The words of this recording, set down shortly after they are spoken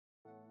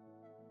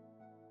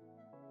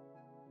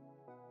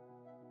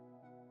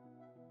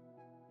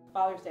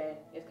Father's Day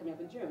is coming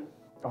up in June.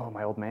 Oh,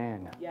 my old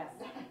man. Yes.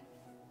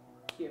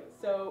 Cute.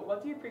 So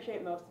what do you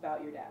appreciate most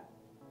about your dad?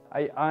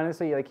 I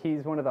honestly, like,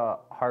 he's one of the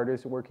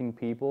hardest working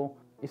people.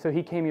 So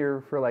he came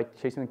here for like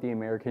chasing like the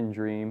American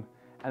dream.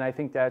 And I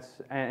think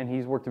and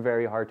he's worked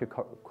very hard to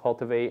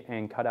cultivate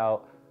and cut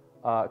out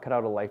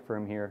a life for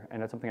him here.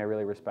 And that's something I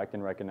really respect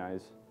and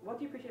recognize. What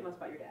do you appreciate most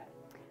about your dad?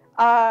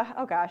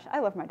 Oh gosh, I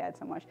love my dad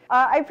so much.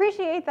 I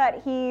appreciate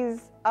that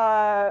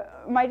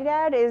my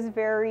dad is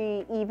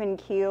very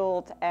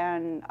even-keeled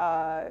and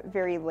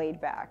very laid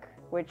back,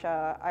 which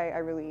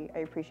I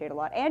appreciate a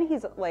lot. And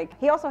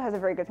he also has a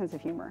very good sense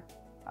of humor,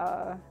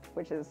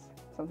 which is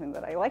something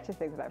that I like to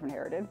think that I've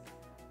inherited.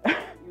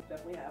 You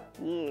definitely have.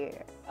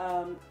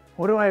 Yeah.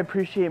 What do I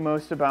appreciate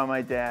most about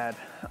my dad?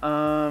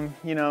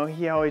 You know,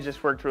 he always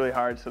just worked really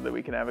hard so that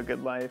we could have a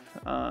good life.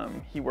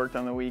 He worked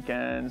on the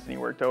weekends and he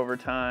worked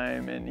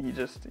overtime, and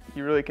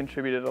he really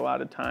contributed a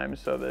lot of time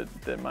so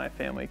that my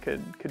family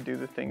could do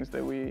the things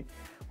that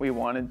we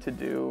wanted to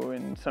do.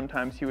 And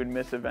sometimes he would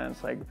miss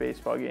events like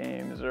baseball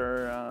games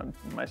or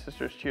my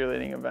sister's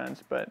cheerleading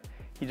events, but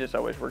he just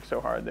always worked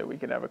so hard that we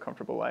could have a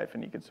comfortable life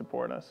and he could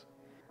support us.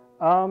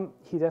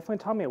 He definitely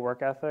taught me a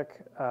work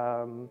ethic.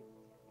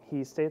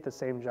 He stayed at the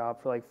same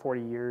job for like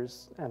 40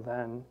 years,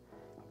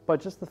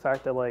 but just the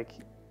fact that like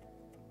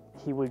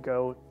he would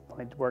go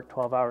like work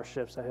 12-hour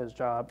shifts at his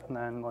job and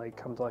then like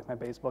come to like my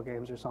baseball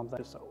games or something,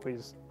 just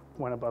always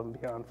went above and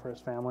beyond for his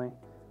family.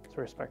 So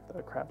respect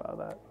the crap out of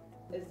that.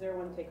 Is there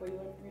one takeaway you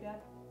learned from your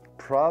dad?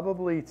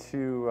 Probably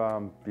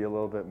to be a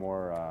little bit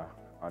more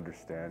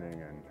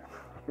understanding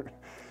and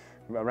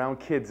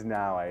around kids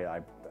now.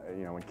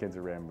 You know, when kids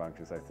are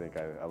rambunctious, I think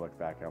I look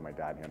back at how my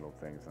dad handled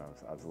things, and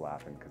I was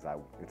laughing because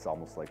it's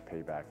almost like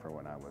payback for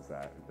when I was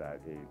that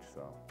age.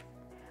 So,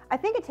 I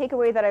think a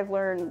takeaway that I've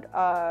learned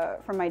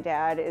from my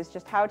dad is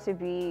just how to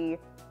be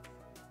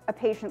a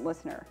patient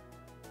listener.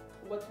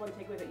 What's one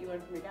takeaway that you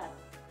learned from your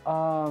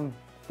dad?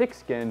 Thick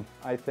skin,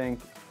 I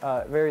think.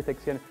 Very thick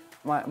skin.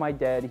 My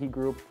dad, he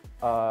grew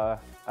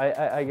up,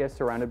 I guess,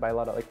 surrounded by a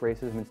lot of like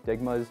racism and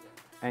stigmas.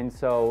 And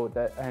so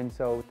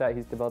that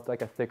he's developed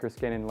like a thicker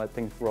skin and let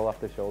things roll off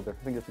the shoulder.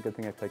 I think that's a good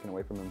thing I've taken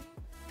away from him.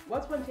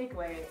 What's one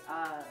takeaway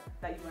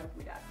that you learned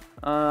from your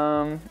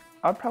dad?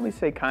 I'd probably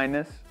say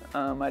kindness.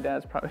 My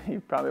dad's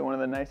probably one of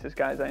the nicest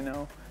guys I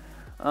know.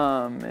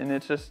 And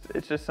it's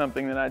just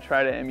something that I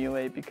try to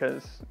emulate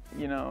because,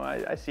 you know,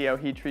 I see how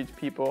he treats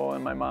people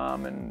and my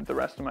mom and the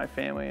rest of my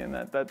family, and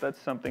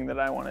that's something that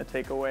I want to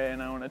take away,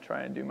 and I want to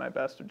try and do my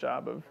best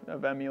job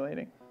of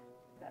emulating.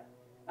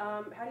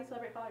 How do you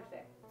celebrate Father's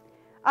Day?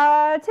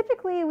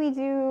 Typically we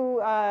do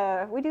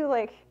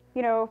like,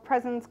 you know,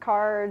 presents,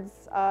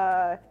 cards.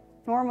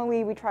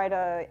 Normally we try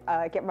to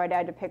get my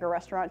dad to pick a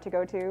restaurant to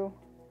go to.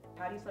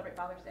 How do you celebrate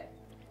Father's Day?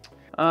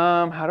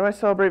 How do I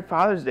celebrate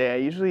Father's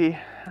Day?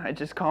 I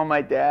just call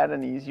my dad,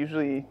 and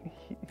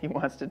he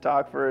wants to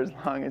talk for as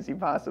long as he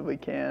possibly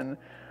can.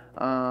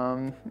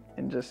 And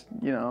just,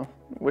 you know,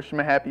 wish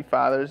him a happy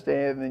Father's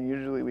Day, and then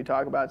usually we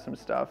talk about some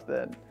stuff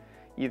that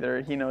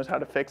either he knows how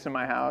to fix in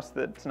my house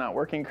that's not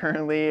working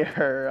currently,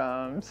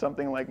 or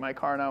something like my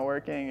car not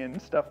working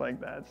and stuff like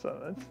that. So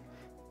that's.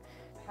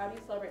 How do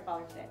you celebrate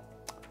Father's Day?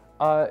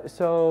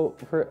 So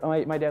for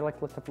my dad likes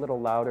to lift up a little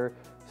louder.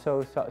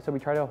 So we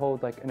try to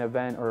hold like an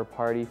event or a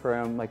party for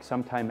him like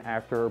sometime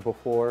after or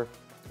before.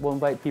 We'll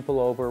invite people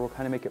over. We'll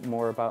kind of make it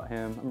more about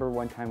him. I remember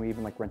one time we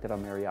even like rented a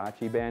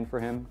mariachi band for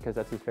him because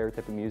that's his favorite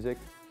type of music.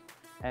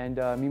 And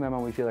me and my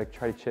mom, we usually like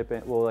try to chip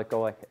in. We'll like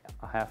go like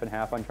a half and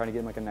half on trying to get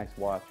him like a nice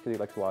watch because he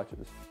likes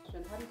watches. How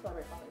do you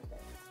celebrate Father's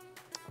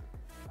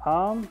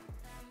Day?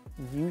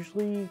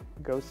 Usually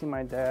go see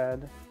my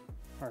dad,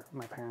 or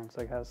my parents,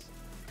 I guess.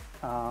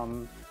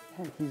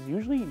 And he's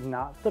usually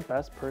not the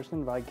best person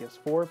to buy gifts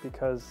for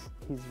because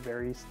he's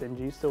very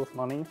stingy still with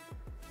money.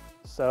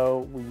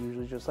 So we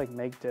usually just like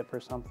make dip or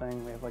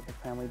something. We have like a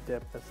family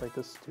dip that's like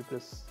the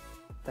stupidest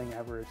thing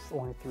ever. It's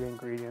only 3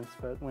 ingredients,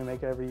 but we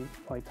make it every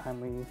like time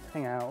we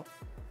hang out.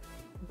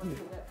 What's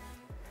your dip?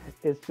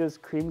 It's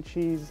just cream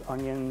cheese,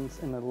 onions,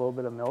 and a little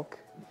bit of milk.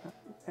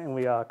 And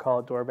we call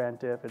it doorband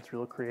dip. It's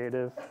real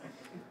creative.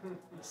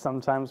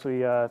 Sometimes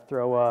we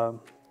throw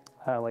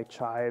like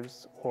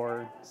chives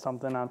or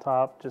something on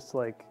top just to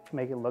like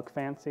make it look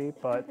fancy,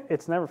 but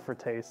it's never for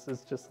taste.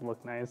 It's just to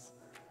look nice.